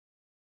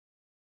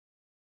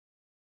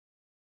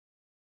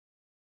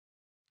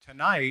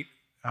Tonight,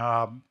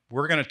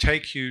 we're going to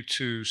take you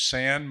to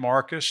San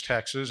Marcos,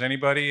 Texas.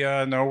 Anybody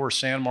know where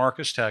San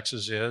Marcos,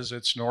 Texas is?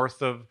 It's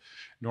north of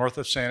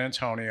San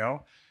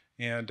Antonio.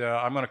 And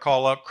I'm going to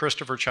call up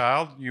Christopher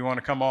Child. You want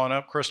to come on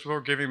up, Christopher?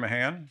 Give him a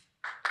hand.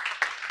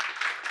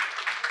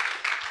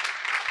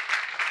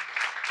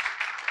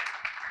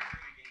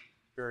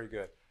 Very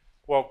good.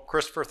 Well,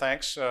 Christopher,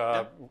 thanks.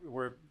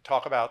 We'll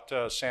talk about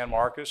San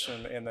Marcos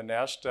and the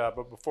Nest.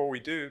 But before we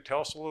do,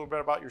 tell us a little bit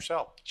about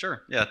yourself.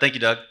 Sure. Yeah. Thank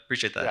you, Doug.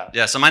 Appreciate that.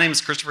 Yeah. So my name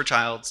is Christopher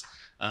Childs.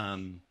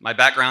 My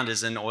background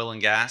is in oil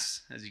and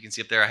gas. As you can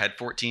see up there, I had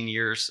 14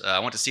 years. I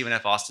went to Stephen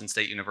F. Austin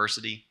State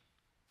University,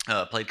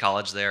 played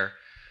college there.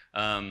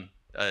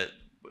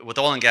 With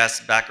oil and gas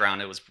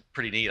background, it was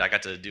pretty neat. I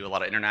got to do a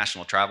lot of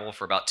international travel.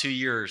 For about 2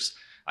 years,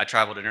 I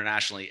traveled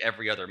internationally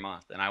every other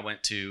month, and I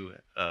went to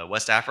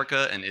West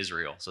Africa and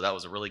Israel. So that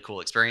was a really cool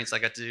experience I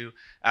got to do.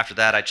 After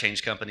that, I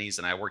changed companies,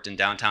 and I worked in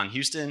downtown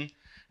Houston,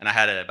 and I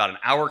had about an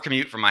hour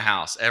commute from my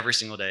house every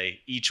single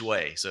day each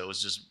way. So it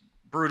was just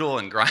brutal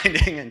and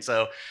grinding, and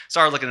so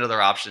started looking at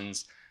other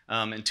options.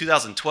 In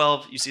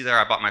 2012, you see there,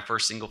 I bought my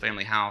first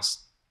single-family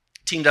house,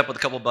 teamed up with a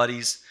couple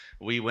buddies.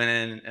 We went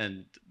in,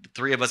 and the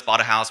three of us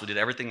bought a house. We did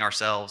everything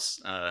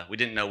ourselves. We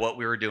didn't know what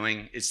we were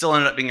doing. It still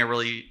ended up being a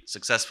really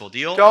successful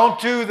deal. Don't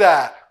do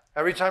that.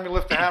 Every time you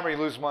lift the hammer, you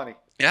lose money.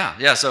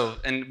 Yeah. So,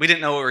 and we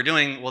didn't know what we were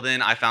doing. Well,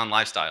 then I found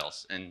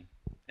lifestyles,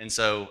 and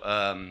so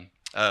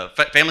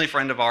a family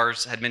friend of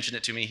ours had mentioned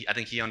it to me. I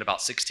think he owned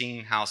about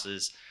 16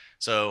 houses.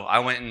 So I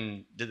went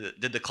and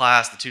did the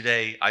class, the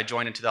 2-day. I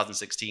joined in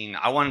 2016.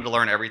 I wanted to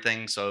learn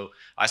everything, so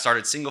I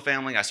started single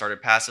family. I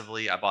started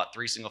passively. I bought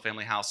 3 single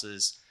family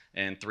houses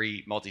and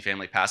 3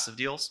 multifamily passive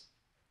deals.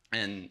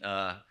 And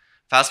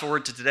fast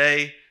forward to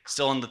today,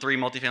 still in the 3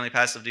 multifamily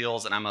passive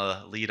deals, and I'm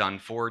a lead on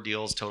 4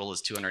 deals. Total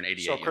is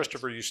 288 So,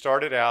 Christopher, you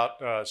started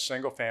out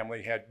single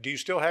family. Do you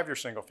still have your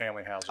single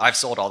family houses? I've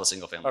sold all the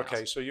single family houses.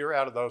 Okay, so you're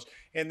out of those.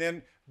 And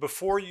then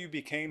before you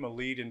became a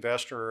lead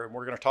investor, and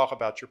we're going to talk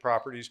about your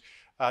properties,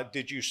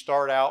 did you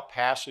start out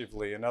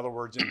passively? In other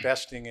words,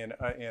 investing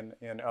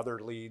in other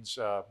leads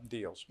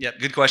deals? Yeah,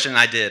 good question.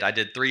 I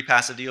did 3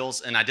 passive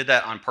deals, and I did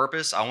that on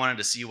purpose. I wanted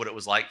to see what it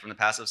was like from the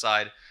passive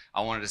side. I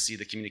wanted to see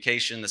the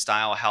communication, the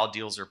style, how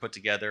deals are put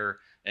together,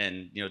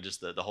 and just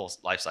the whole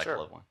life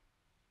cycle of one.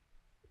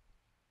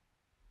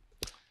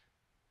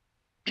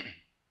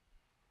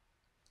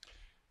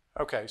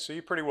 Okay, so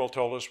you pretty well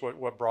told us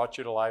what brought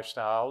you to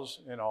Lifestyles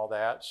and all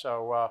that.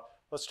 So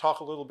let's talk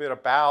a little bit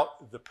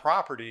about the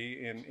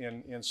property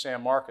in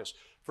San Marcos.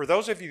 For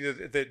those of you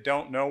that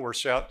don't know where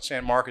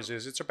San Marcos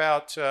is, it's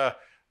about,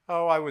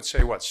 I would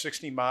say,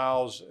 60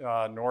 miles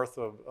north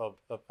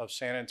of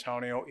San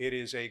Antonio. It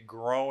is a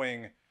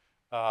growing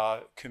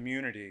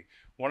community.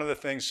 One of the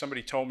things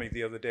somebody told me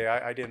the other day,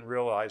 I didn't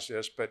realize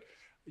this, but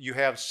you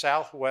have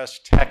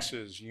Southwest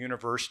Texas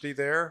University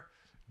there.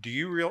 Do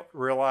you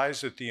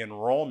realize that the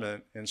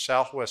enrollment in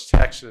Southwest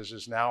Texas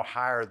is now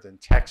higher than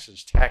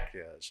Texas Tech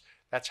is?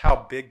 That's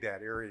how big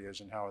that area is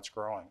and how it's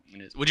growing.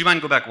 Would you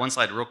mind go back one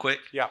slide real quick?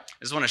 Yeah. I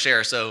just want to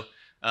share. So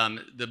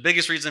the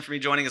biggest reason for me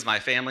joining is my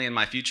family and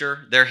my future.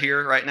 They're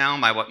here right now.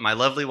 My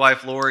lovely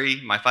wife,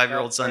 Lori, my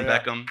 5-year-old son,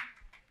 Beckham.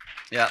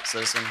 Yeah,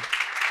 so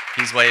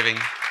he's waving.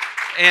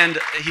 And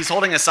he's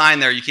holding a sign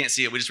there. You can't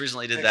see it. We just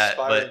recently did that,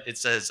 but it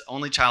says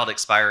only child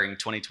expiring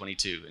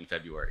 2022 in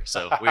February.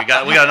 So we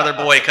got another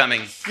boy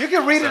coming. You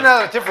can read it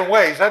out in different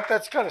ways.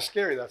 That's kind of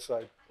scary, that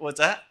sign. What's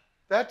that?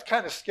 That's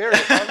kind of scary.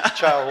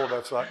 Child hold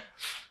that sign.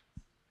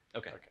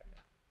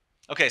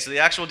 Okay, so the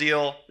actual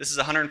deal, this is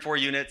 104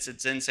 units.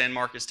 It's in San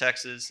Marcos,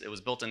 Texas. It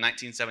was built in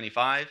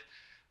 1975.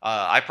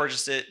 I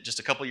purchased it just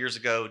a couple years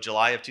ago,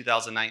 July of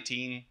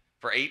 2019,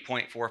 for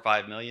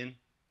 $8.45 million.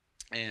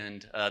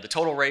 And the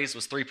total raise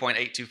was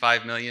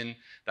 $3.825 million.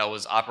 That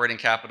was operating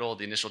capital,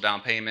 the initial down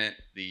payment,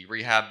 the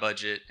rehab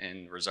budget,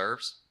 and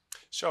reserves.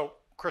 So,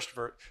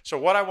 Christopher,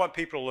 what I want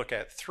people to look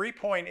at,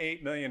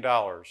 $3.8 million,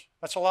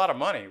 that's a lot of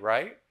money,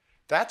 right?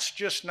 That's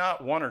just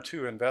not 1 or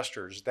 2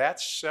 investors.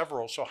 That's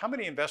several. So how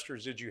many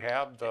investors did you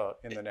have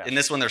in the Nest? In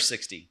this one, there's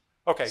 60.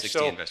 Okay, 60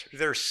 so investors.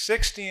 There's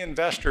 60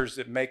 investors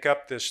that make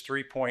up this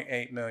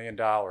 $3.8 million.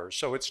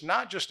 So it's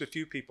not just a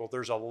few people.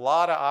 There's a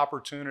lot of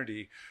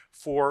opportunity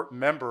for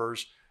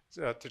members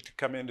to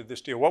come into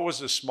this deal. What was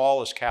the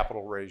smallest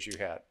capital raise you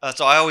had?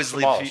 So I always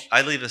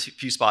leave a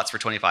few spots for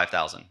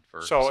 $25,000.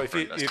 So if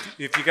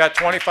you got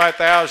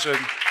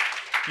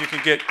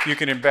 $25,000, you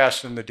can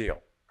invest in the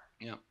deal.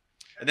 Yeah,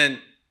 and then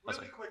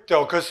really quick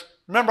though, because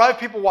remember I have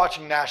people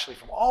watching nationally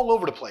from all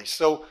over the place.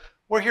 So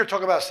we're here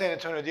talking about San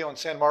Antonio deal and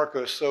San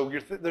Marcos, so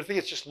they think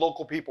it's just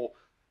local people.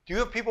 Do you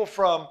have people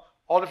from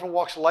all different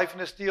walks of life in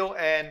this deal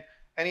and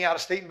any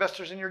out-of-state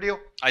investors in your deal?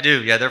 I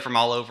do, yeah. They're from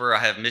all over. I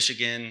have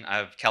Michigan, I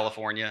have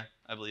California,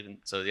 I believe in.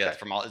 So yeah,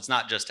 okay. It's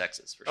not just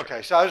Texas, for sure.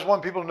 Okay, so I just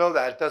want people to know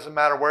that. It doesn't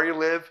matter where you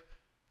live,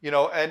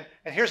 and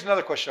here's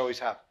another question I always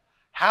have.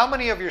 How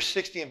many of your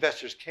 60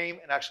 investors came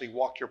and actually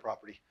walked your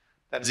property?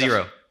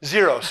 Zero.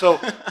 So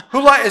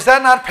is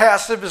that not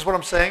passive is what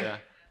I'm saying? Yeah.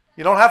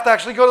 You don't have to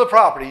actually go to the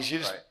properties. You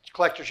just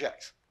collect your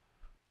checks.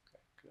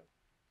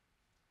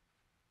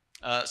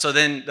 So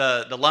then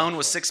the loan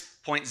was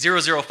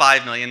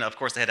 6.005 million. Of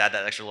course, they had to add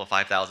that extra little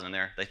 5,000 in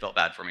there. They felt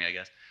bad for me, I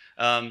guess.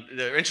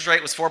 The interest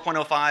rate was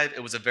 4.05.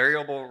 It was a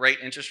variable rate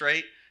interest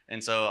rate,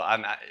 and so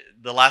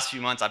the last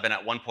few months I've been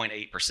at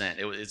 1.8%.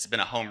 It's been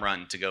a home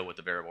run to go with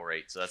the variable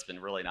rate, so that's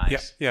been really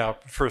nice. Yeah.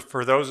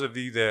 For those of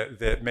you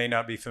that may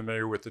not be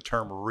familiar with the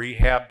term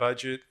rehab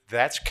budget,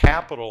 that's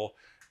capital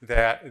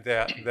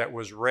that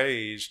was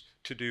raised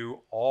to do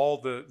all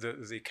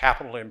the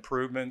capital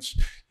improvements,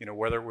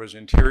 whether it was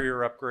interior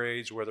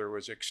upgrades, whether it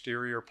was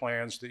exterior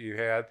plans that you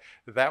had,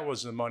 that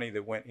was the money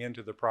that went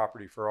into the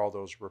property for all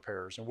those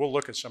repairs. And we'll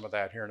look at some of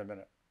that here in a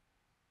minute.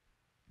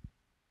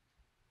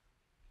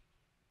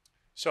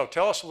 So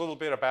tell us a little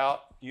bit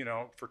about,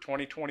 for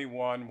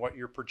 2021, what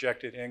your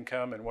projected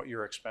income and what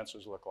your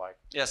expenses look like.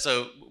 Yeah,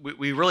 so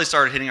we really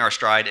started hitting our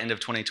stride end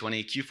of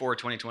 2020, Q4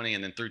 2020,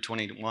 and then through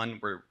 21,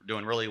 we're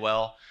doing really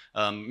well.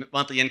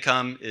 Monthly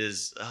income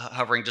is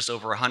hovering just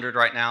over 100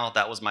 right now.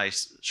 That was my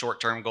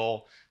short-term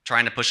goal,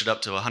 trying to push it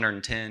up to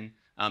 110.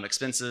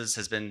 Expenses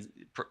has been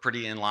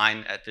pretty in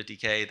line at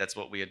 50K. That's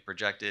what we had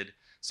projected.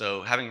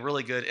 So having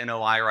really good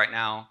NOI right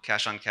now,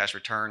 cash on cash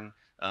return.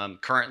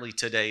 Currently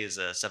today is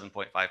a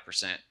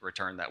 7.5%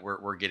 return that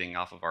we're getting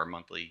off of our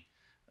monthly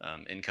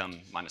income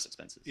minus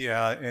expenses.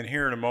 Yeah, and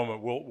here in a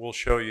moment we'll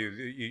show you.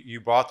 You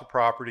bought the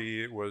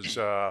property. It was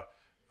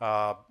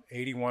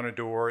 81 a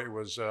door. It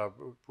was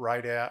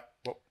right at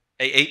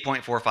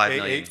 8.45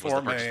 million.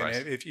 8.4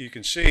 million. If you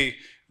can see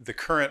the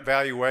current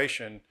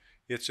valuation,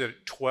 it's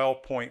at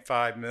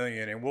 12.5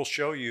 million, and we'll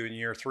show you in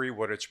year 3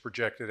 what it's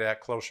projected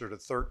at, closer to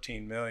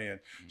 13 million.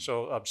 Mm-hmm.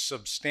 So a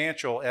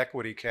substantial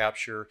equity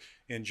capture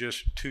in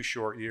just 2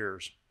 short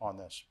years on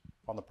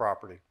the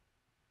property.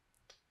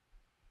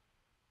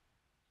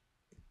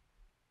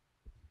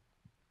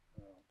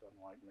 Oh, it doesn't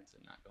like me. Is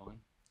it not going?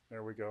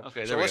 There we go.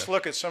 Okay, so let's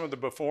look at some of the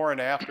before and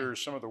after,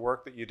 some of the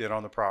work that you did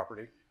on the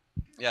property.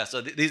 Yeah,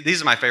 so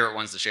these are my favorite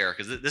ones to share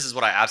because this is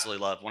what I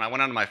absolutely love. When I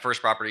went on to my first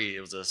property,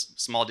 it was a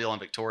small deal in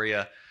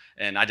Victoria,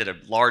 and I did a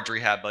large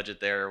rehab budget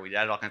there. We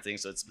added all kinds of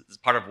things, so it's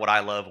part of what I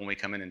love when we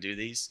come in and do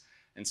these.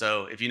 And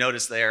so if you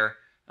notice there,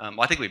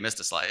 well, I think we missed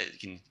a slide.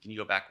 Can you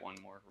go back one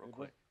more real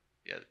quick?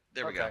 Yeah,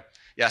 there we go.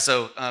 Yeah,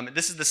 so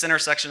this is the center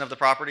section of the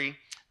property.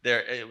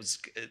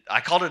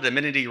 I called it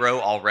amenity row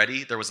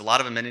already. There was a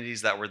lot of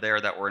amenities that were there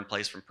that were in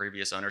place from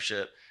previous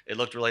ownership. It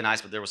looked really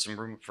nice, but there was some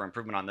room for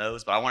improvement on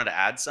those. But I wanted to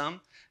add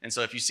some. And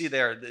so if you see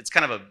there, it's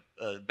kind of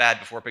a bad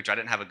before picture. I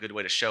didn't have a good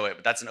way to show it,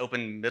 but that's an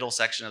open middle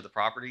section of the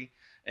property.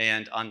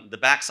 And on the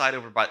back side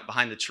over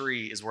behind the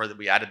tree is where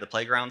we added the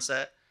playground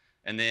set.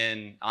 And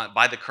then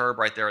by the curb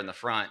right there in the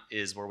front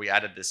is where we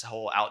added this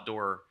whole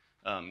outdoor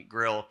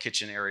grill,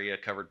 kitchen area,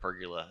 covered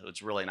pergola.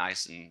 It's really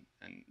nice and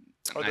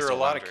Are nice there a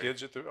lot of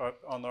kids at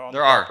on the property?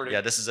 There are.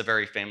 Yeah, this is a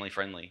very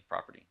family-friendly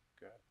property.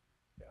 Good.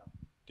 Yeah.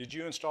 Did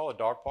you install a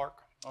dog park?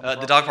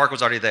 The dog park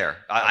was already there.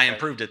 I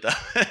improved it though.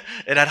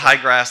 It had high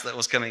grass that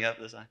was coming up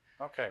this side.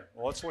 Okay.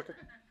 Well, let's look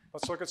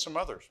at some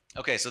others.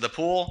 Okay, so the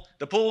pool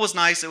was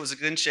nice. It was in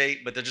good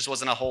shape, but there just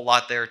wasn't a whole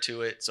lot there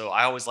to it. So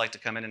I always like to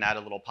come in and add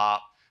a little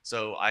pop.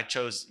 So I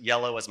chose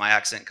yellow as my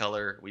accent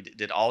color. We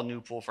did all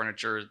new pool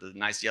furniture, the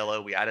nice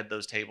yellow. We added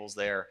those tables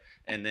there,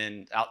 and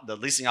then the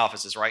leasing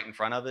office is right in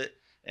front of it,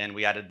 and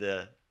we added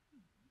the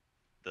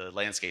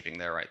landscaping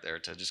there right there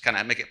to just kind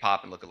of make it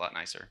pop and look a lot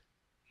nicer.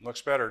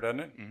 Looks better, doesn't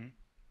it? Mm-hmm.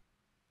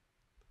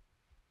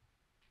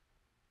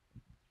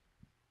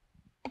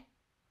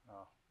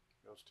 Oh,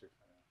 goes too fast.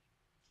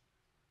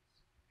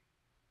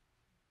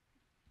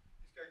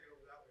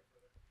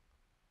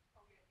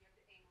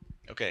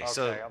 Okay,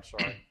 so I'm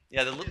sorry.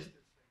 Yeah,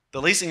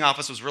 the leasing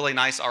office was really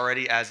nice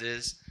already as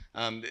is.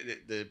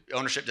 The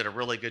ownership did a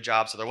really good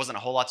job, so there wasn't a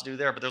whole lot to do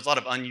there, but there was a lot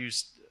of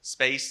unused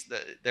space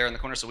there in the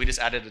corner, so we just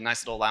added a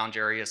nice little lounge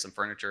area, some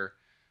furniture.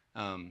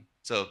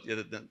 So yeah,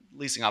 the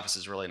leasing office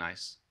is really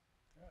nice.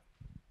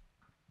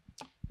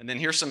 And then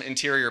here's some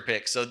interior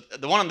pics. So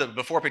the one on the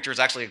before picture is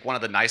actually one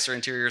of the nicer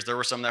interiors. There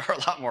were some that were a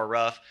lot more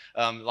rough.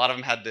 A lot of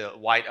them had the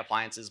white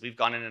appliances. We've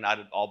gone in and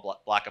added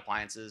all black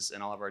appliances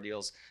in all of our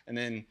deals. And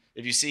then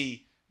if you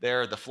see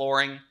there, the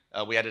flooring,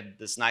 we added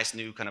this nice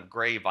new kind of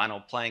gray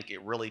vinyl plank.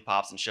 It really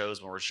pops and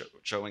shows when we're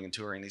showing and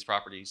touring these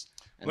properties.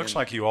 And looks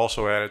like you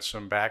also added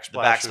some backsplashes. The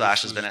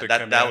backsplash has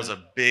been that was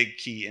a big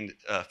key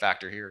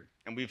factor here.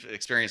 And we've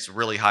experienced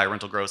really high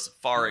rental growth,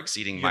 far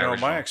exceeding my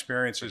original my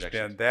experience has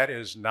been that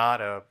is not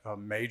a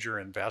major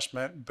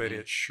investment, but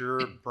it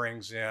sure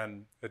brings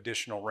in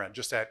additional rent.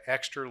 Just that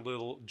extra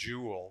little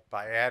jewel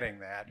by adding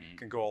that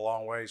can go a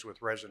long ways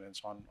with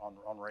residents on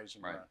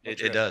raising rent.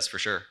 It does for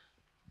sure.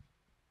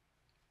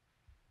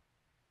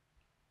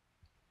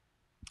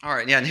 All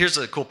right, yeah, and here's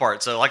the cool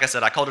part. So like I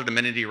said, I called it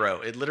amenity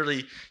row. It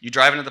literally, you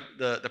drive into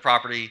the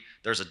property,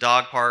 there's a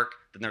dog park,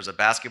 then there's a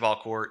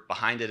basketball court,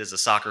 behind it is a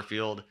soccer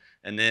field,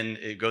 and then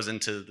it goes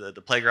into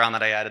the playground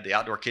that I added, the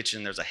outdoor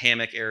kitchen, there's a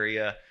hammock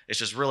area. It's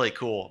just really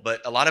cool,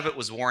 but a lot of it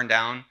was worn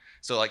down.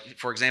 So like,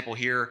 for example,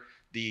 here,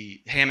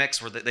 the hammocks,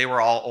 they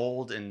were all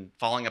old and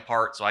falling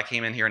apart, so I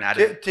came in here and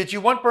added... Did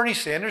you want Bernie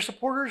Sanders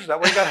supporters? Is that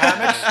why you got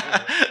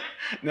hammocks?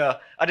 No,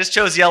 I just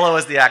chose yellow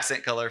as the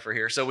accent color for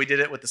here. So we did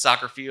it with the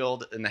soccer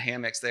field and the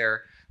hammocks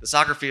there. The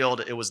soccer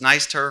field, it was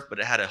nice turf, but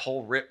it had a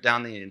whole rip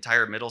down the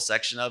entire middle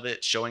section of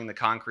it, showing the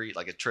concrete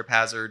like a trip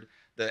hazard.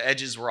 The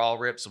edges were all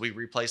ripped, so we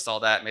replaced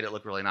all that, made it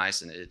look really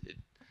nice. And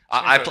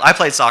I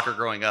played soccer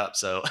growing up,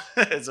 so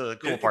it's a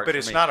cool part. But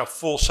it's not a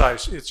full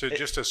size. It's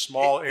just a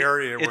small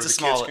area where the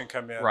kids can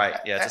come in. Right.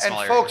 Yeah. It's a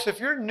small and area. folks, if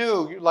you're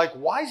new, you're like,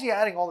 why is he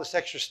adding all this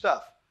extra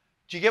stuff?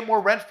 Do you get more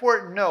rent for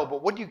it? No,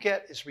 but what you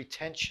get is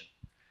retention.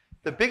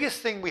 The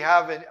biggest thing we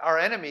have in our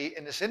enemy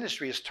in this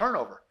industry is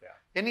turnover. Yeah.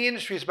 In the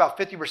industry, it's about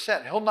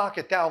 50%. He'll knock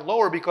it down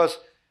lower because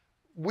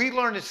we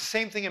learned it's the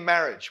same thing in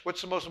marriage.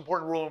 What's the most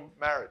important rule in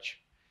marriage?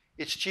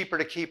 It's cheaper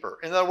to keep her.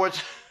 In other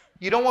words,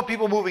 you don't want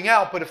people moving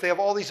out, but if they have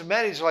all these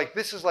amenities, like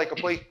this is like a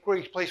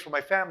great place for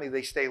my family,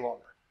 they stay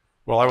longer.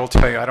 Well, I will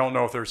tell you, I don't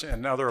know if there's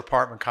another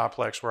apartment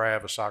complex where I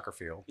have a soccer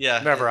field.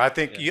 Yeah. Never. I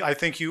think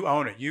you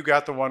own it. You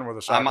got the one with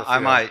the soccer field. I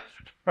might.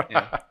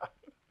 Yeah.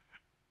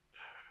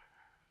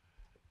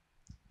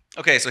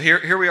 Okay, so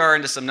here we are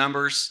into some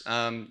numbers.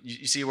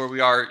 You see where we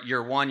are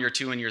year 1, year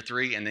 2, and year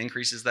 3, and the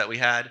increases that we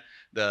had.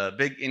 The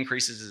big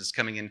increases is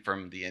coming in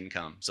from the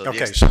income. So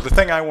so the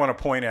thing I want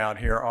to point out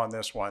here on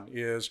this one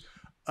is,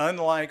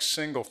 unlike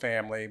single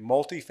family,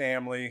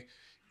 multifamily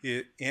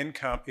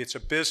income, it's a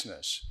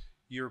business.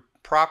 Your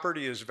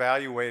property is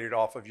valuated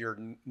off of your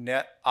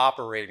net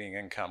operating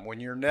income.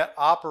 When your net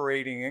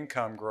operating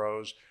income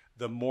grows,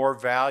 the more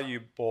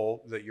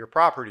valuable that your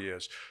property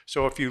is.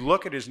 So if you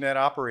look at his net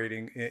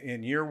operating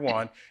in year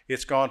 1,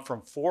 it's gone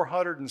from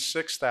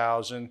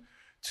 $406,000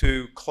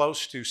 to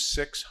close to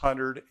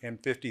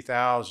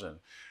 $650,000.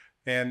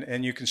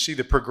 And you can see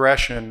the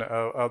progression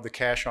of the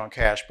cash on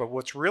cash. But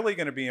what's really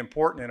going to be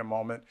important in a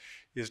moment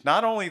is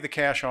not only the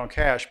cash on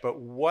cash, but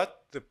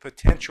what the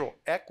potential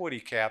equity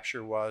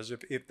capture was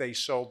if they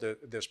sold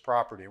this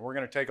property. And we're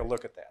going to take a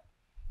look at that.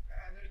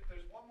 And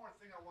there's one more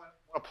thing I want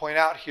to point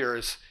out here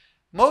is,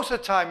 most of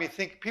the time you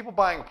think people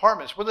buying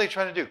apartments, what are they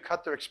trying to do?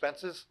 Cut their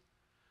expenses?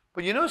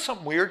 But you know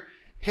something weird?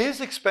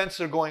 His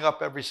expenses are going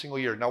up every single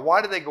year. Now,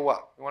 why do they go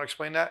up? You want to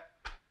explain that?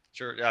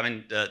 Sure. I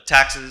mean,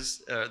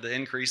 taxes, the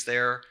increase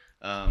there,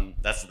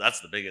 that's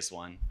the biggest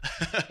one.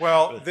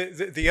 Well,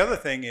 the other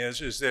thing is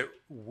that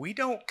we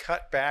don't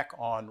cut back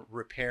on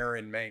repair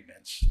and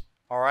maintenance.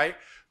 All right?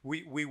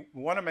 We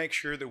want to make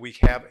sure that we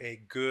have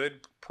a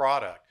good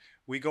product.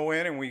 We go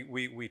in and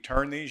we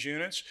turn these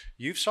units.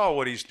 You saw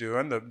what he's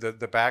doing,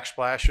 the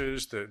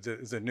backsplashes,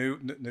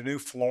 the new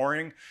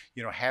flooring,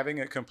 having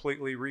it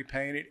completely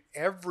repainted,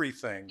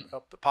 everything,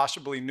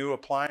 possibly new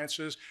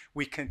appliances.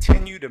 We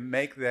continue to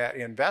make that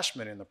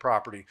investment in the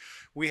property.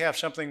 We have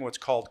something what's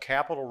called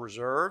capital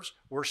reserves.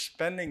 We're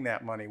spending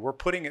that money. We're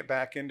putting it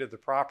back into the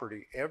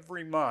property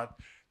every month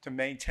to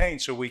maintain,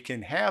 so we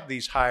can have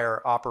these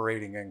higher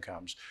operating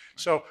incomes.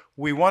 So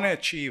we want to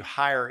achieve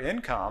higher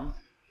income,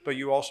 but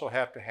you also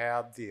have to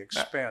have the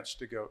expense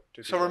to go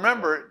to. So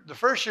remember, the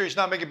first year he's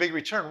not making a big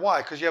return.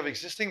 Why? Because you have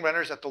existing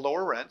renters at the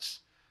lower rents.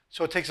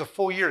 So it takes a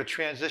full year to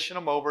transition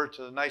them over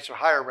to the nicer,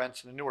 higher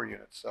rents in the newer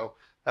units. So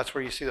that's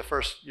where you see the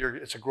first year,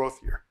 it's a growth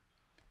year.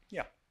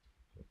 Yeah.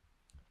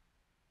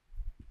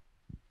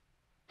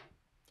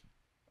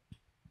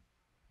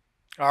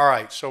 All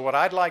right, so what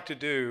I'd like to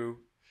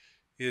do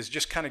is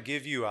just kind of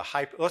give you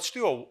let's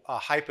do a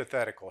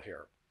hypothetical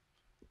here.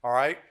 All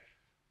right.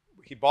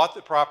 He bought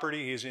the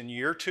property. He's in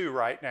year 2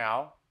 right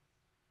now.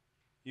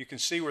 You can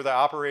see where the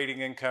operating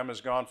income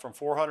has gone from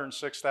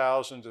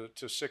 $406,000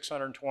 to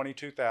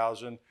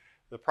 $622,000.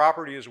 The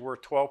property is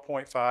worth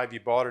 12.5.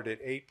 You bought it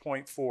at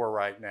 8.4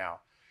 right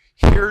now.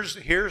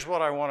 Here's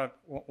what I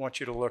want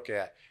you to look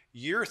at.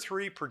 Year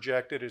 3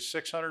 projected is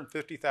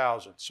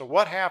 $650,000. So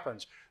what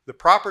happens? The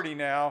property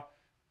now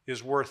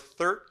is worth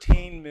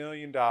 $13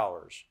 million.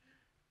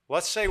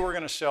 Let's say we're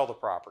going to sell the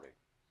property.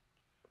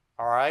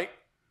 All right.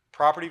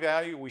 Property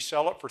value, we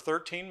sell it for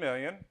 $13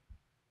 million.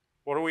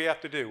 What do we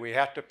have to do? We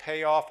have to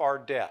pay off our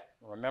debt.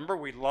 Remember,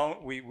 we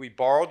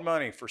borrowed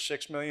money for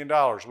 $6 million.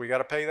 We got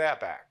to pay that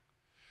back.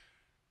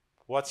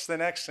 What's the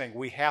next thing?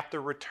 We have to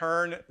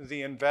return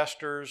the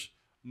investors'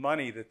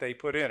 money that they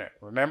put in it.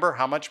 Remember,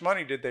 how much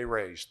money did they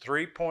raise?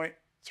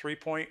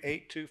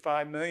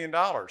 $3.825 million.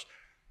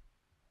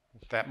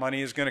 That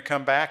money is going to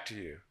come back to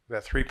you,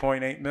 that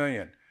 $3.8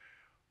 million.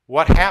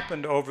 What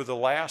happened over the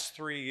last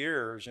 3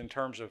 years in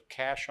terms of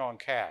cash on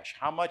cash?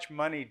 How much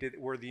money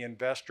were the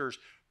investors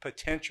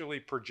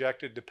potentially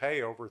projected to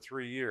pay over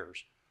 3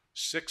 years?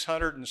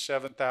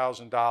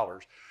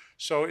 $607,000.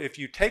 So if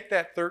you take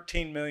that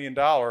 $13 million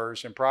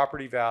in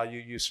property value,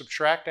 you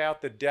subtract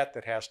out the debt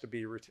that has to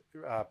be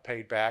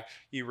paid back,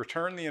 you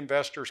return the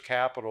investor's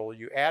capital,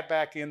 you add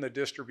back in the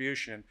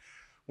distribution,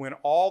 when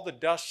all the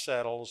dust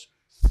settles,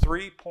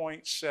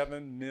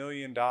 $3.7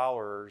 million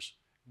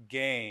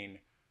gain.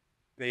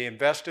 They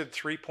invested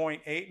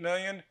 $3.8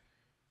 million.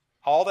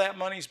 All that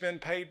money's been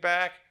paid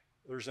back.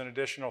 There's an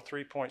additional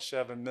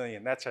 $3.7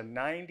 million. That's a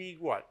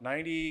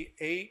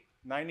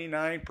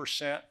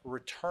 99%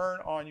 return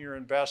on your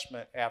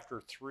investment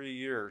after 3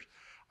 years.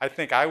 I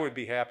think I would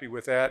be happy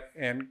with that.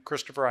 And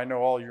Christopher, I know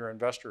all your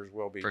investors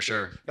will be. For too.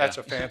 sure. That's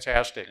Yeah. a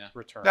fantastic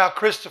return. Now,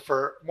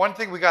 Christopher, one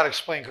thing we got to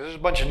explain, because there's a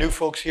bunch of new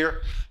folks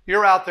here.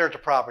 You're out there at the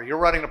property. You're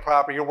running the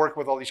property. You're working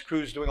with all these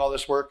crews doing all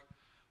this work.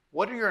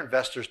 What are your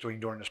investors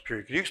doing during this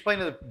period? Could you explain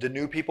to the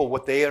new people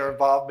what their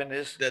involvement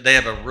is? They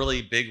have a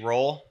really big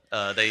role.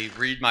 They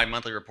read my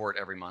monthly report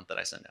every month that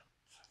I send out.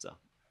 So.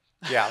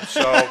 Yeah.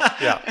 So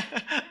yeah.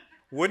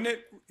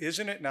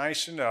 Isn't it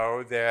nice to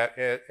know that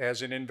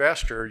as an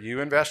investor,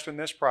 you invest in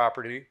this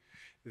property,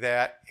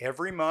 that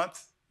every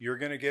month you're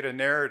going to get a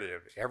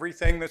narrative,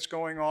 everything that's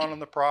going on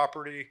the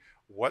property,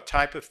 what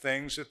type of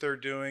things that they're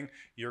doing.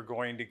 You're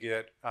going to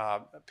get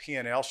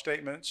P&L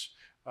statements,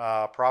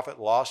 profit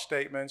loss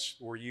statements,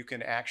 where you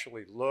can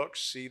actually look,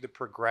 see the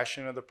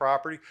progression of the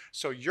property.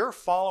 So you're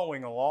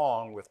following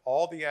along with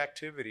all the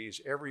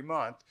activities every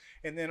month.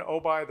 And then, oh,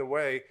 by the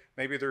way,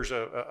 maybe there's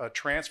a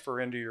transfer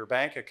into your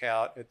bank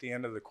account at the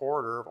end of the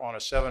quarter on a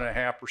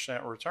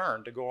 7.5%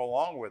 return to go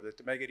along with it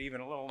to make it even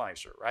a little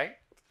nicer, right?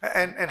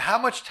 And how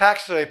much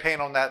tax are they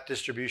paying on that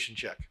distribution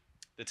check?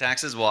 The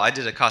taxes, well, I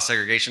did a cost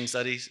segregation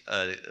study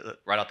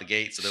right out the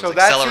gate. So there was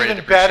that's accelerated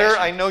even better.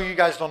 depreciation. I know you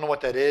guys don't know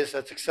what that is.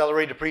 That's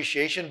accelerated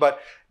depreciation. But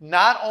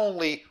not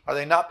only are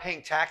they not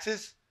paying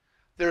taxes,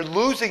 they're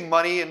losing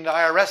money in the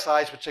IRS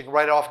eyes, which they can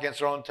write off against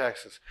their own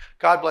taxes.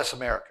 God bless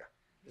America.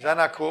 Is that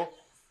not cool?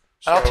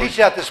 And I'll teach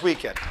that this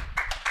weekend. I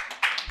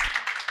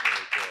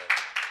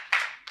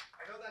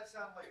know that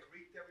sounds like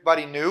Greek to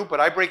everybody new, but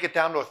I break it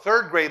down to a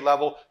third grade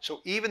level so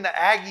even the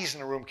Aggies in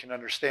the room can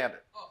understand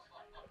it.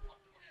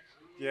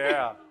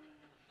 Yeah.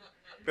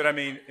 But I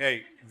mean,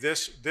 hey,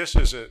 this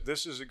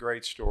is a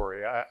great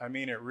story. I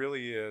mean, it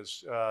really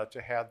is,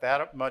 to have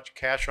that much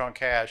cash on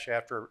cash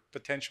after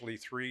potentially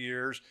 3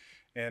 years,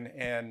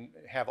 and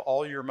have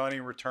all your money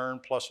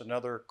returned plus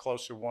another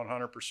close to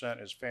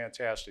 100% is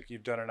fantastic.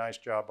 You've done a nice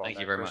job on that. Thank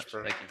you very much.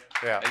 Thank you.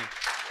 Yeah. Thank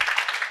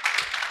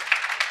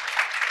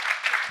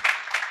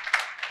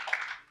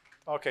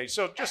you. Okay,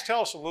 so just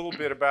tell us a little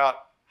bit about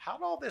how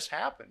did all this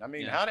happen? I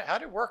mean, Yeah. how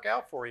did it work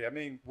out for you? I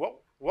mean,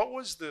 what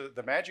was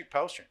the magic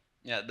potion?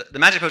 Yeah, the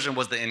magic potion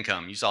was the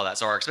income. You saw that.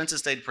 So our expenses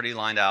stayed pretty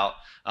lined out.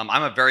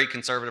 I'm a very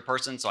conservative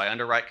person, so I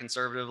underwrite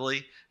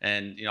conservatively,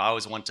 and I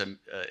always want to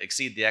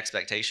exceed the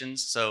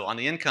expectations. So on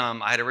the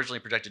income, I had originally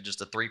projected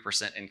just a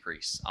 3%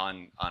 increase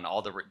on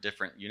all the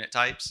different unit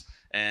types,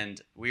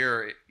 and we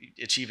are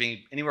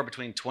achieving anywhere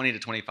between 20 to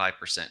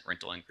 25%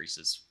 rental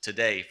increases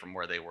today from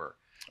where they were.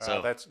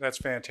 So that's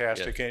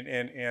fantastic, yeah.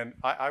 and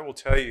I will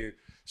tell you,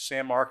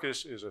 San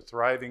Marcos is a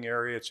thriving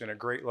area. It's in a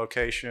great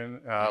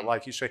location,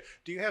 like you say.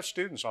 Do you have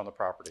students on the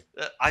property?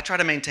 I try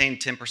to maintain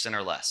 10%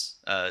 or less.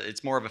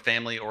 It's more of a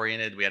family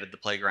oriented. We added the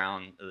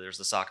playground. There's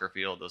the soccer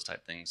field, those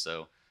type things.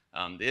 So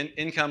the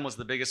income was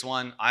the biggest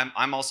one.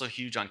 I'm also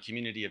huge on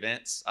community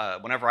events.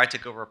 Whenever I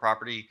take over a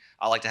property,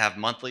 I like to have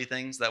monthly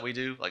things that we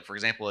do. Like, for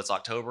example, it's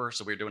October,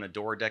 so we're doing a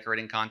door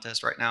decorating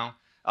contest right now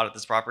out at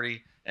this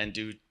property, and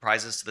do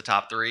prizes to the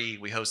top 3.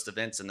 We host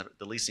events in the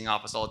leasing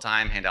office all the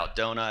time, hand out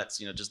donuts,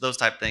 just those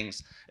type of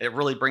things. It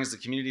really brings the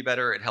community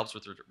better. It helps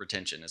with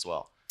retention as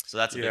well. So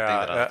that's a big thing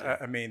that I like to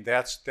do. I mean,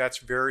 that's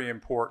very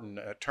important.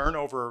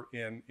 Turnover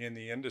in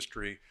the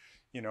industry,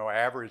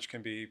 average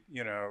can be,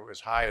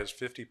 as high as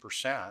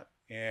 50%.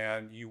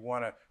 And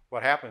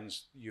what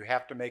happens, you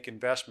have to make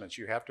investments,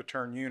 you have to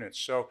turn units.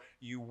 So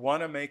you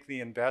want to make the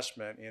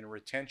investment in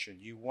retention.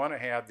 You want to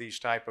have these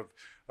type of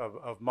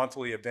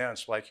monthly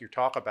events like you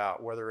talk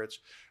about, whether it's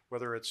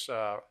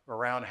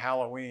around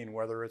Halloween,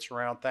 whether it's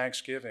around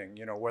Thanksgiving,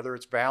 whether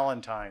it's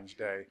Valentine's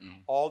Day.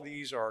 All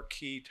these are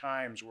key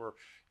times where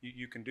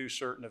you can do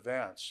certain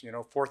events.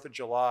 4th of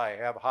July,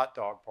 have hot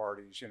dog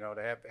parties,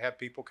 to have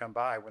people come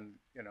by when,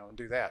 and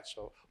do that.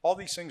 So all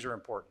these things are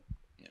important.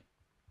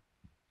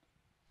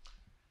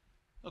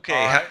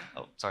 Okay.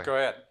 Sorry. Go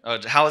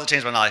ahead. How has it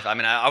changed my life? I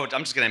mean, I'm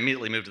just going to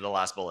immediately move to the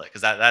last bullet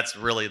because that's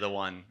really the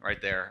one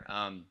right there.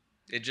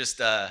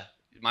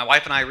 My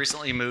wife and I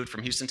recently moved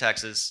from Houston,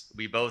 Texas.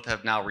 We both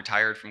have now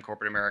retired from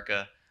corporate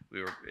America.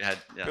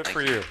 Good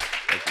for you.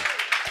 Thank you.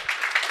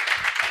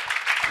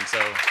 And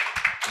so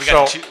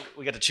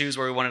we got to choose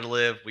where we wanted to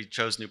live. We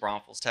chose New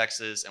Braunfels,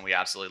 Texas, and we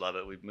absolutely love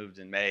it. We've moved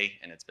in May,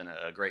 and it's been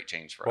a great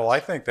change for us. Well, I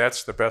think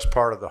that's the best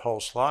part of the whole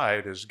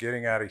slide is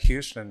getting out of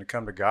Houston to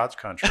come to God's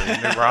country,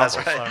 New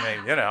Braunfels. Right. I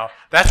mean,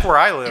 that's where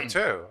I live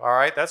too. All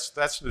right, that's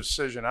the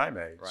decision I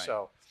made. Right.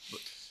 So,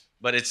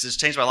 but it's just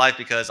changed my life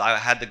because I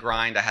had the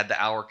grind. I had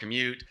the hour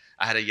commute.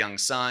 I had a young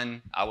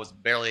son. I was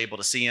barely able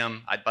to see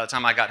him. By the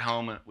time I got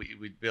home,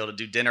 we'd be able to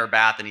do dinner,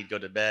 bath, and he'd go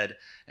to bed.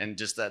 And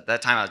just at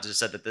that time, I just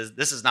said that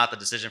this is not the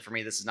decision for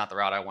me. This is not the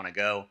route I want to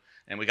go.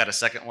 And we got a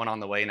second one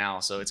on the way now.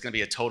 So it's going to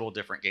be a total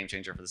different game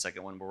changer for the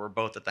second one, where we're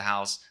both at the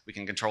house. We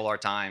can control our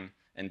time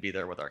and be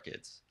there with our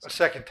kids. A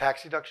second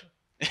tax deduction?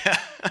 Yeah.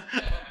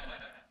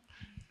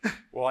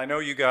 Well, I know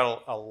you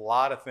got a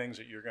lot of things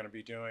that you're going to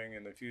be doing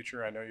in the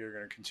future. I know you're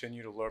going to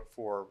continue to look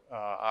for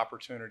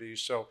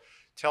opportunities. So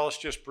tell us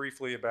just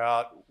briefly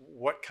about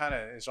what kind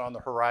of is on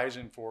the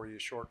horizon for you,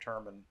 short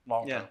term and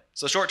long term. Yeah.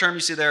 So short term, you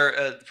see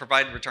there,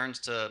 provide returns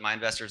to my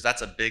investors.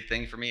 That's a big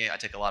thing for me. I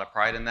take a lot of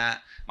pride in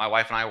that. My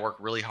wife and I work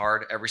really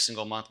hard every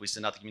single month. We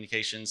send out the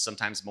communications,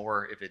 sometimes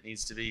more if it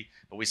needs to be,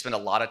 but we spend a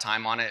lot of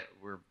time on it.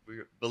 We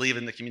believe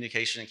in the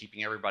communication and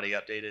keeping everybody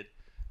updated.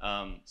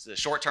 So the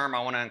short term,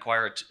 I want to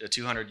acquire a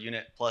 200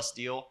 unit plus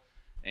deal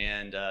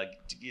and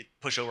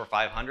push over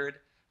 500.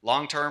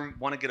 Long term,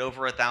 want to get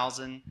over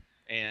 1,000.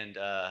 And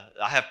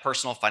I have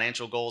personal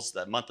financial goals,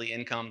 that monthly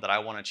income that I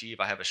want to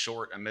achieve. I have a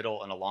short, a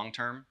middle, and a long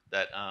term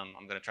that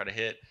I'm going to try to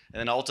hit. And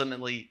then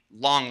ultimately,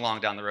 long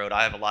down the road,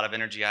 I have a lot of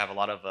energy. I have a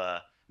lot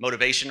of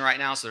motivation right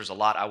now. So there's a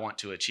lot I want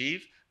to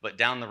achieve. But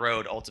down the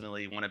road,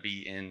 ultimately, want to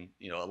be in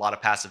a lot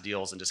of passive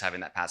deals and just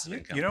having that passive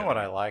income. You know what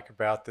I like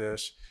about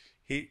this?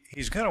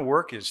 He's going to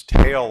work his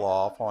tail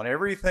off on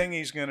everything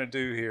he's going to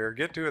do here,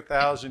 get to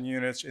 1,000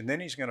 units, and then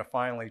he's going to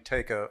finally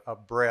take a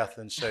breath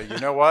and say, you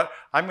know what,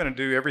 I'm going to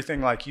do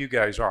everything like you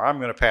guys are. I'm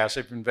going to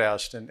passive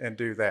invest and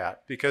do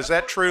that, because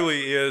that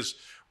truly is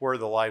where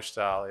the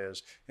lifestyle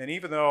is. And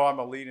even though I'm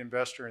a lead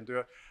investor and do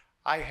it,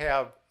 I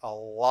have a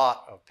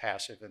lot of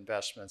passive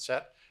investments.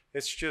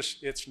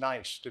 It's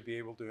nice to be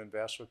able to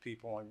invest with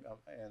people and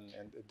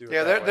do it.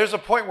 Yeah, there's a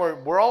point where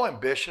we're all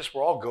ambitious,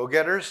 we're all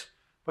go-getters.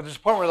 But there's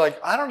a point where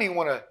I don't even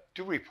want to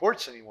do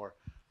reports anymore.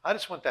 I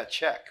just want that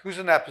check. Who's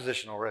in that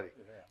position already?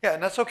 Yeah,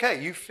 and that's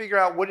okay. You figure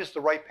out what is the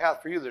right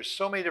path for you. There's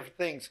so many different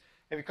things.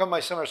 If you come to my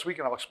seminar this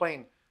weekend, I'll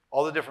explain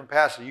all the different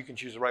paths so you can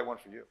choose the right one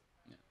for you.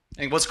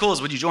 And what's cool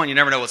is when you join, you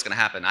never know what's going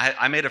to happen.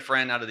 I made a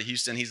friend out of the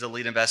Houston. He's a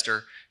lead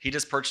investor. He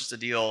just purchased a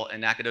deal in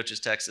Nacogdoches,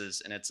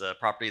 Texas, and it's a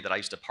property that I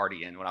used to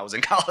party in when I was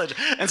in college.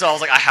 And so I was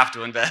like, I have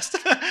to invest.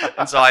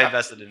 And so I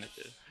invested in it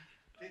too.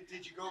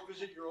 Did you go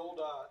visit your old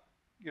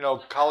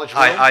college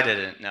room? I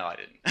didn't. No, I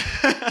didn't.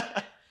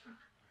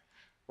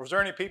 Was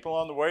there any people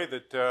on the way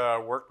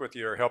that worked with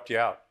you or helped you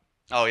out?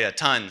 Oh, yeah,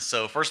 tons.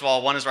 So first of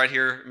all, one is right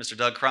here, Mr.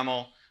 Doug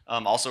Crummell.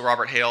 Also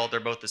Robert Hale. They're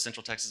both the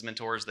Central Texas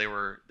mentors. They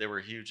were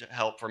a huge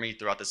help for me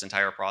throughout this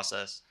entire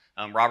process.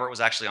 Robert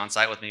was actually on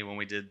site with me when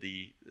we did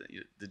the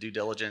due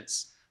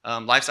diligence.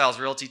 Lifestyles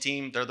Realty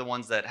team, they're the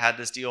ones that had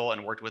this deal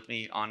and worked with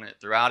me on it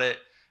throughout it.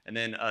 And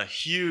then a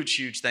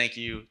huge thank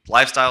you,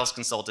 Lifestyles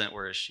consultant.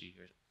 Where is she?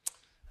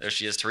 There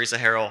she is, Teresa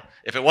Harrell.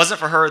 If it wasn't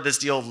for her, this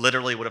deal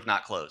literally would have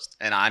not closed.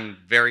 And I'm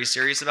very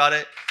serious about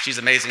it. She's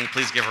amazing.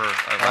 Please give her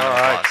a round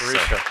of applause.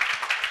 Teresa. So,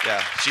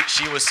 yeah,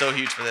 she was so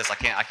huge for this. I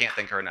can't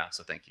thank her enough.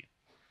 So thank you.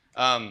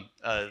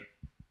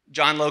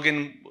 John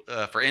Logan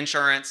for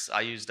insurance. I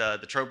used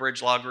the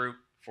Trowbridge Law Group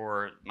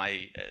for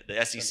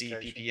the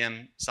SEC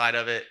PPM side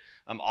of it.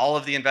 All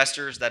of the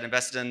investors that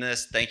invested in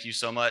this, thank you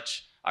so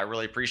much. I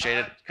really appreciate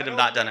it. Could have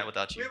not done it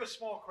without you. We have a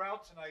small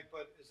crowd tonight,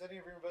 but is any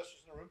of your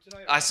investors in the room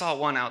tonight? I saw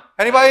one out.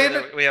 Anybody in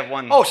there? We have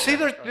one. Oh, see,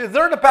 they're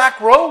in the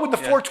back row with the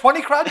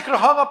 420 crowd. You could have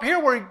hung up here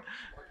where.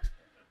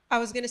 I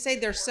was going to say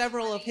there's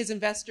several of his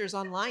investors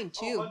online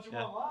too.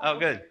 Oh,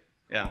 good.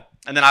 Yeah.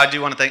 And then I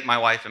do want to thank my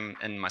wife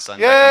and my son.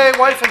 Yay,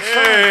 wife and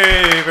son.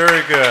 Hey,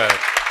 very good.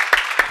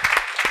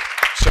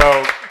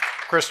 So,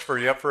 Christopher,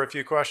 you up for a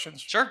few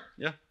questions? Sure.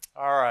 Yeah.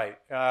 All right.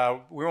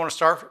 We want to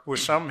start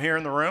with some here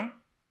in the room.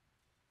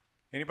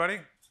 Anybody?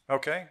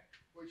 Okay.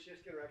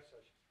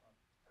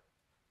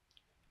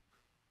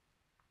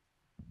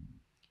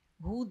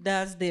 Who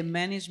does the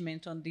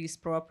management on this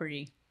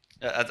property?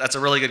 That's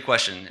a really good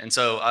question. And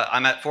so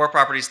I'm at 4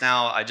 properties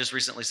now. I just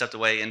recently stepped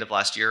away end of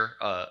last year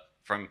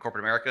from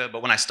corporate America.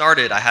 But when I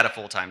started, I had a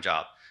full-time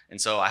job.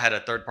 And so I had a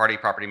third-party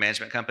property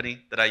management company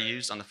that I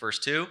used on the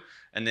first 2.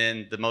 And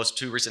then the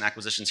 2 recent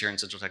acquisitions here in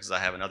Central Texas, I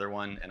have another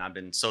one. And I've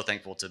been so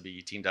thankful to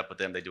be teamed up with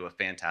them. They do a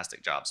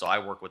fantastic job. So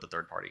I work with a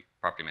third-party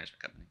property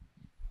management company.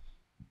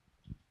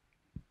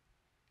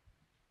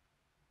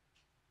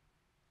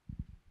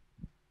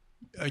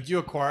 You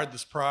acquired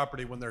this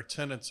property when there are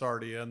tenants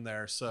already in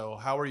there. So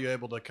how were you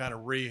able to kind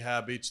of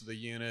rehab each of the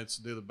units,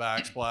 do the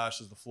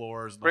backsplashes, the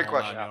floors, the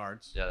whole 9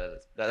 yards? Yeah,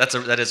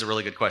 that is a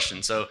really good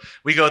question. So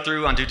we go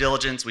through on due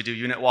diligence. We do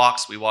unit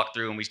walks. We walk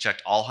through and we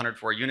checked all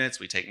 104 units.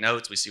 We take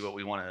notes. We see what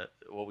we want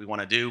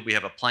to do. We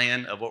have a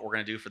plan of what we're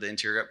going to do for the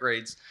interior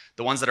upgrades.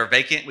 The ones that are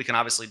vacant, we can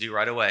obviously do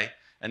right away.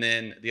 And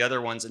then the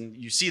other ones, and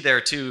you see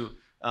there too,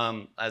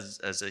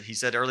 as he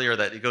said earlier,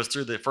 that it goes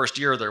through the first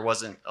year, there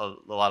wasn't a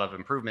lot of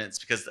improvements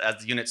because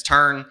as the units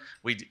turn,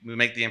 we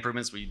make the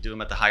improvements. We do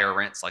them at the higher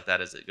rents like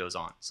that as it goes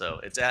on. So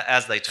it's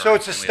as they turn. So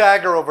it's a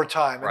stagger over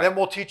time. Right. And then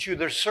we'll teach you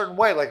there's a certain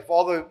way. Like if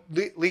all the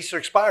leases are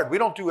expired, we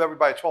don't do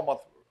everybody a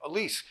 12-month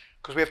lease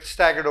because we have to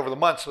stagger it over the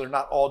months so they're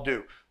not all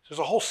due. So there's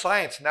a whole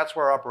science, and that's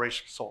where our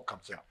operations consultant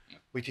comes in.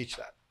 We teach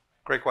that.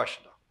 Great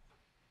question, though.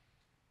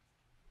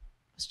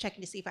 I was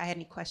checking to see if I had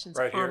any questions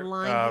Right here.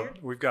 online here.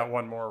 We've got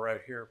one more right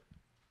here.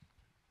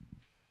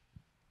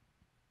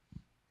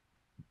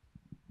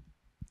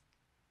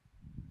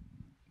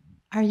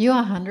 Are you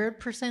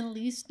 100%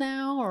 leased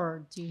now,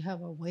 or do you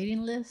have a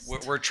waiting list?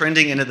 We're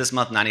trending into this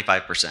month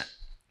 95%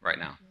 right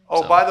now.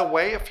 Oh, So- by the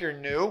way, if you're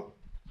new,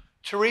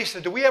 Teresa,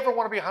 do we ever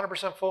want to be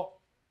 100% full?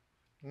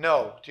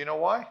 No. Do you know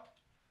why?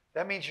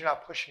 That means you're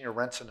not pushing your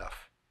rents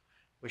enough.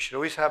 We should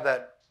always have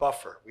that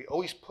buffer. We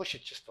always push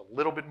it just a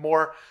little bit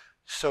more.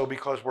 So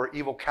because we're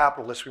evil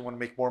capitalists, we want to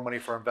make more money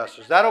for our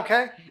investors. Is that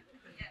okay?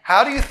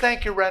 How do you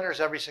thank your renters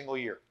every single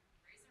year?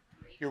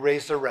 You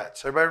raise their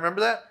rents. Everybody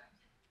remember that?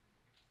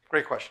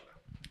 Great question.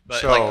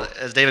 But So- like,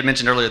 as David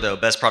mentioned earlier, though,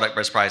 best product,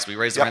 best price. We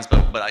raise the Yep.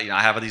 rents, but you know,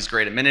 I have these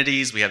great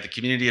amenities. We have the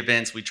community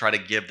events. We try to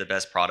give the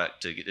best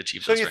product to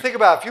achieve. So those you rents. think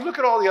about it, if you look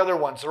at all the other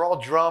ones, they're all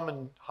drum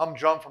and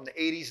humdrum from the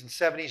 80s and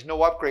 70s, no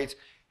upgrades.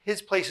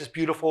 His place is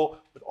beautiful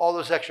with all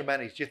those extra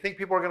amenities. Do you think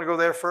people are going to go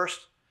there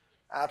first?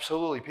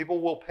 Absolutely.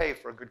 People will pay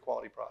for a good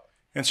quality product.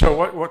 And so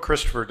what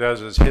Christopher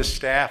does is his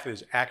staff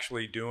is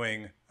actually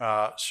doing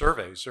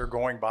surveys. They're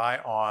going by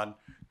on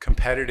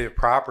competitive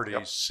properties,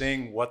 Yep.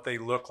 seeing what they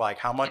look like,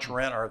 how much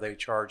rent are they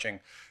charging,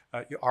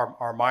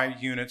 are my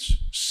units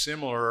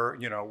similar,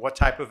 you know, what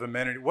type of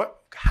amenity,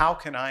 how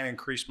can I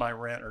increase my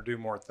rent or do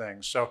more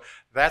things? So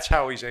that's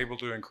how he's able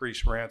to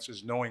increase rents,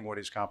 is knowing what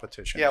his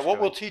competition Yeah, is what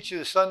doing. we'll teach you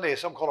this Sunday is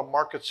something called a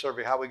market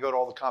survey, how we go to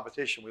all the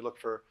competition. We look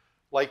for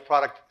like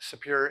product,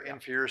 superior,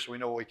 inferior, so we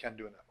know what we can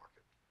do in that market.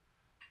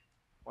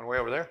 One way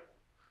over there?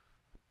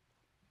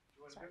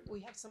 Sorry, we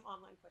have some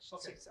online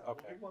questions. too, so.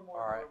 Okay. One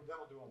more, All right. then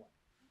we'll do one more.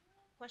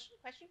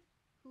 Question?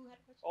 Who had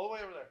a question? All the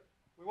way over there.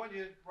 We want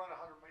you to run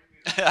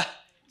 100 meters.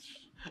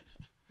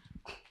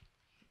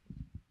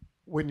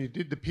 When you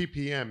did the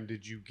PPM,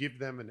 did you give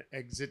them an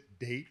exit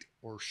date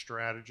or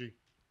strategy?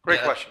 Great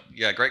Yeah, question.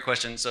 Yeah, great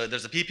question. So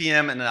there's a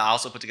PPM, and then I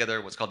also put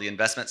together what's called the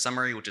investment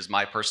summary, which is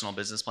my personal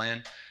business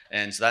plan.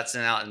 And so that's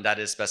sent out, and that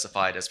is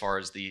specified as far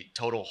as the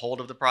total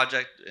hold of the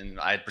project. And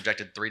I had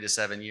projected 3 to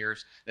 7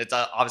 years. It's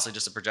obviously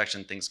just a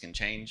projection; things can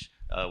change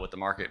with the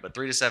market, but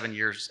 3 to 7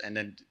 years, and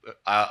then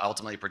I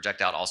ultimately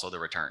project out also the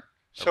return. of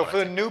So what I for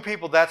the think. new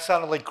people, that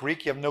sounded like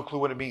Greek. You have no clue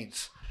what it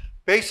means.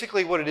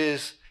 Basically, what it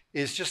is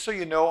just so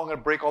you know, I'm going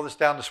to break all this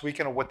down this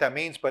weekend of what that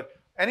means. But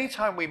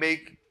anytime we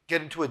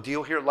get into a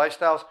deal here at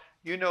Lifestyles,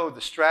 you know the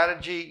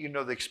strategy, you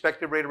know the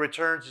expected rate of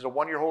returns. Is it a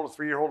 1-year hold, a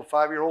 3-year hold, a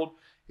 5-year hold?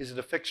 Is it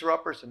a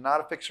fixer-upper? Is it not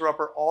a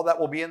fixer-upper? All that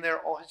will be in there.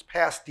 All his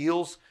past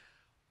deals,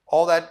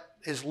 all that,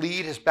 his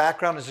lead, his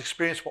background, his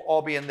experience will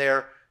all be in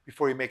there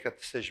before you make that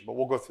decision. But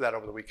we'll go through that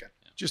over the weekend.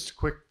 Just a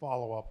quick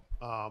follow-up.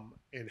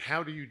 And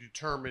how do you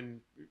determine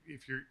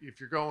if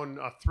you're going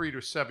a 3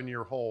 to 7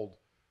 year hold?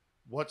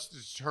 What's the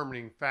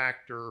determining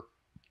factor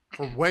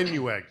for when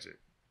you exit?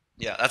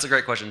 Yeah, that's a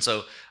great question.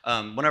 So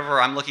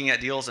whenever I'm looking at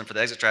deals and for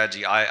the exit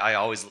strategy, I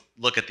always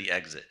look at the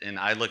exit, and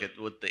I look at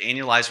what the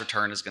annualized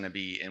return is going to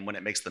be and when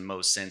it makes the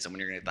most sense and when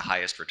you're going to get the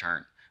highest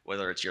return,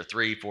 whether it's year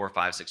 3, 4,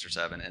 5, 6, or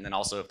 7, and then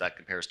also if that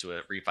compares to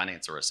a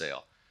refinance or a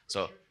sale.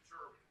 So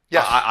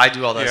Yes. I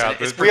do all those. Yeah,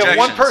 It's We have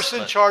one projections, person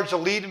in but- charge, the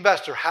lead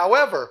investor.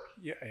 However,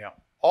 Yeah.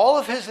 all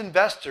of his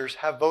investors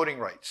have voting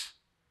rights.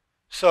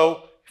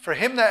 So for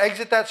him to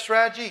exit that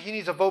strategy, he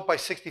needs a vote by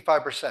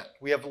 65%.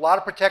 We have a lot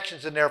of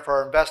protections in there for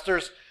our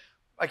investors.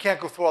 I can't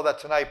go through all that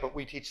tonight, but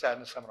we teach that in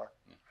the seminar.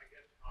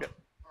 Yep.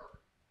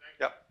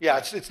 Yep. Yeah,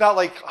 it's not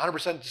like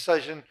 100%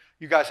 decision.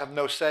 You guys have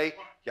no say.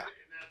 Yeah.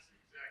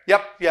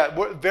 Yep. Yeah.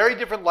 We're very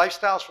different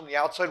lifestyles from the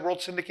outside world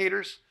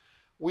syndicators.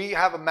 We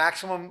have a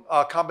maximum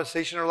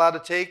compensation they're allowed to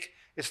take.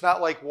 It's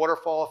not like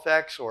waterfall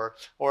effects or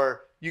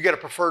you get a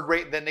preferred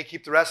rate and then they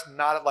keep the rest.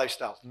 Not at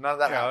Lifestyles. None of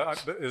that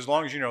happens. But as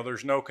long as you know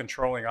there's no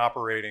controlling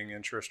operating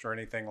interest or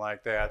anything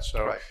like that.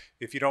 So Right.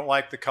 if you don't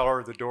like the color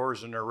of the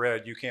doors and they're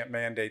red, you can't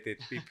mandate that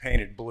it be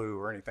painted blue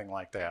or anything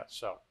like that.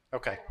 So,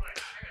 okay.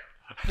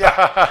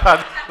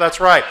 Yeah, that's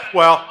right.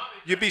 Well,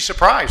 you'd be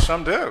surprised.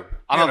 Some do.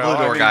 I'm You a know, blue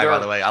I door mean, guy, by they're-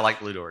 the way. I like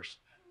blue doors.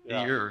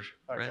 Yeah. You're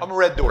Okay. I'm a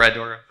red door. red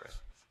door.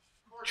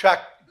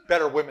 Attract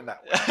better women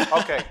that way.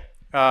 Okay.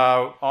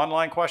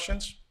 Online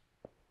questions?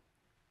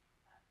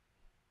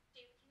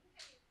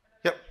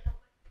 Yep.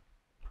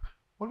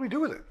 What do we do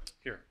with it?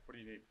 Here, what do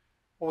you need?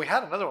 Well, we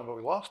had another one, but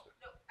we lost it.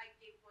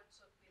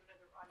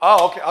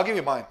 Oh, okay. I'll give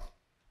you mine.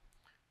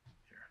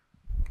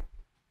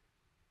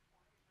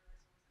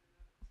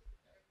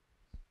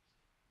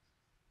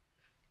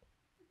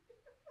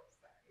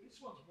 This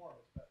one's warm.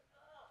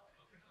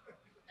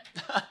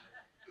 It's better.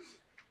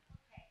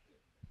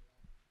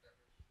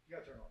 You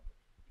gotta turn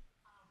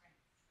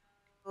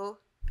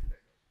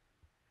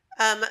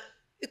it on.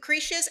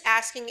 Lucretia's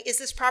asking, is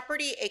this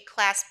property a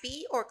Class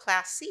B or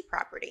Class C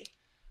property?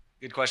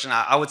 Good question.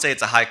 I would say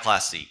it's a high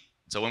class C.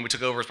 So when we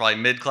took over, it's probably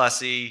mid class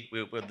C.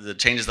 With the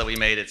changes that we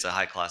made, it's a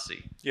high class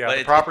C. Yeah, But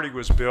the property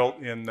was built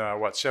in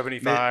what,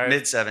 75?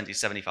 mid 70s,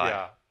 75.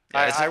 Yeah.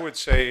 Yeah, I would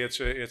say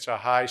it's a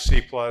high C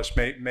plus,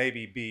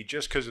 maybe B,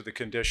 just because of the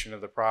condition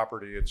of the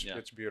property.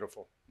 It's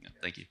beautiful. Yeah,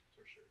 thank you.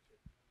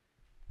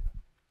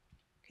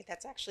 Okay,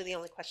 that's actually the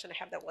only question I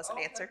have that wasn't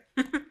answered.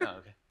 Oh,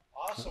 okay.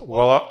 Awesome.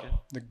 Well,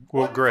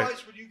 what great.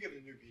 advice would you give the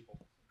new people?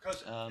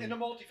 Because in the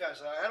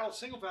multifamily, I had all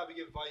single family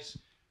give advice,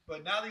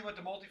 but now that you went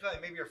to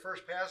multifamily, maybe your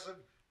first passive,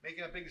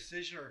 making a big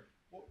decision, or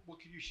what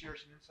can you share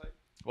some insight?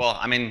 Well,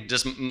 I mean,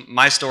 just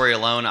my story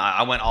alone,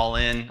 I went all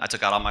in. I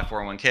took out all my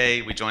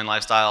 401k. We joined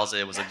Lifestyles.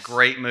 It was a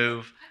great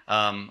move.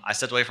 I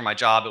stepped away from my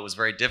job. It was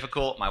very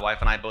difficult. My wife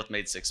and I both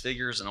made 6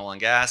 figures in oil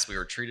and gas. We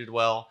were treated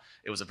well.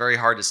 It was a very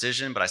hard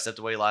decision, but I stepped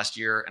away last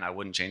year, and I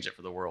wouldn't change it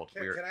for the world.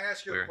 Can I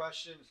ask you a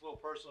question? It's a little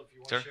personal if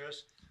you want to share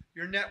this.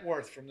 Your net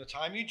worth from the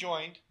time you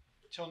joined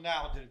till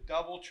now, did it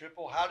double,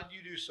 triple? How did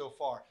you do so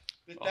far?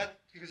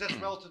 Because that's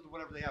relative to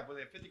whatever they have, whether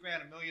they have 50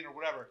 grand, $1 million, or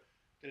whatever.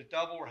 Did it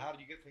double, or how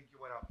did you think you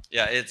went up?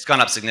 Yeah, it's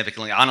gone up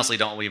significantly. I honestly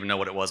don't even know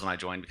what it was when I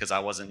joined because I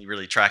wasn't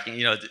really tracking.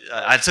 You know,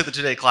 I took the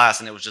 2-day class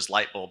and it was just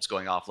light bulbs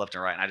going off left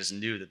and right, and I just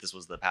knew that this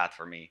was the path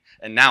for me.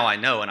 And now I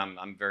know, and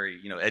I'm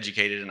very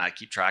educated, and I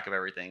keep track of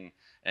everything.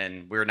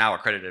 And we're now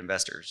accredited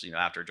investors.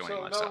 After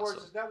joining Lifestyle. So in other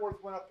words, his net worth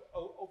went up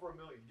over $1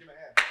 million. Give him a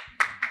hand.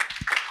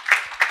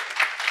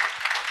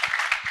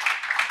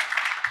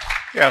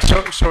 Yeah,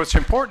 so it's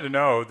important to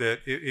know that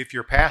if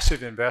you're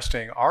passive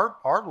investing,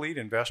 our lead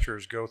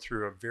investors go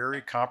through a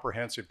very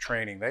comprehensive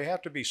training. They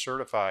have to be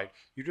certified.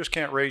 You just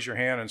can't raise your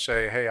hand and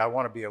say, hey, I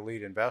want to be a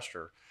lead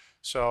investor.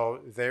 So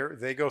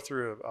they go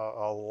through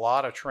a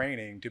lot of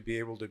training to be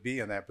able to be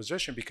in that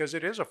position because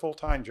it is a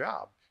full-time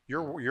job.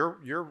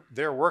 You're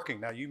there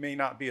working. Now, you may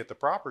not be at the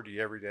property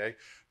every day,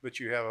 but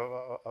you have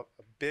a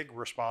big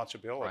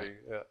responsibility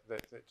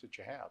that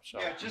you have. So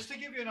yeah, just to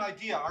give you an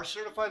idea, our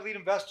certified lead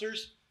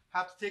investors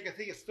have to take, I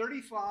think it's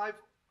 35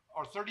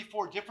 or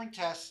 34 different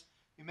tests.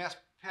 You must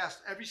pass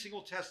every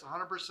single test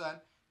 100%.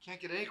 Can't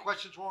get any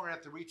questions wrong, or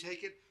have to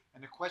retake it,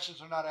 and the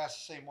questions are not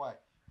asked the same way.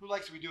 Who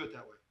likes we do it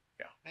that way?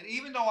 Yeah. And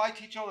even though I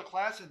teach all the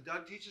classes and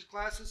Doug teaches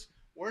classes,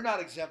 we're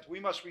not exempt. We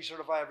must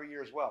recertify every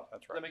year as well.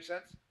 That's right. Does that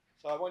make sense?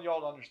 So I want you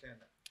all to understand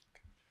that.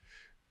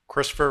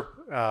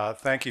 Christopher,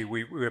 thank you.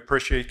 We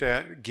appreciate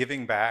that,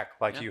 giving back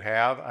like you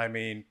have. I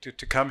mean,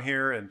 to come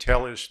here and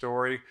tell his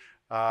story,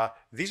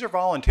 these are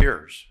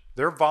volunteers.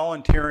 They're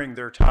volunteering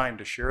their time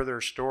to share their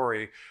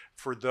story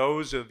for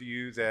those of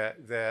you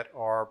that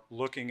are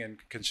looking and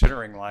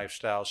considering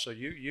lifestyles. So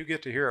you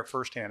get to hear it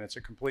firsthand. It's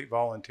a complete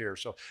volunteer.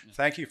 So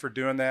thank you for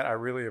doing that. I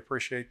really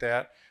appreciate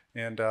that.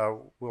 And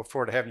we'll look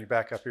forward to having you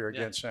back up here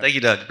again soon. Thank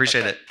you, Doug.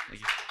 Appreciate it.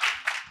 Thank you.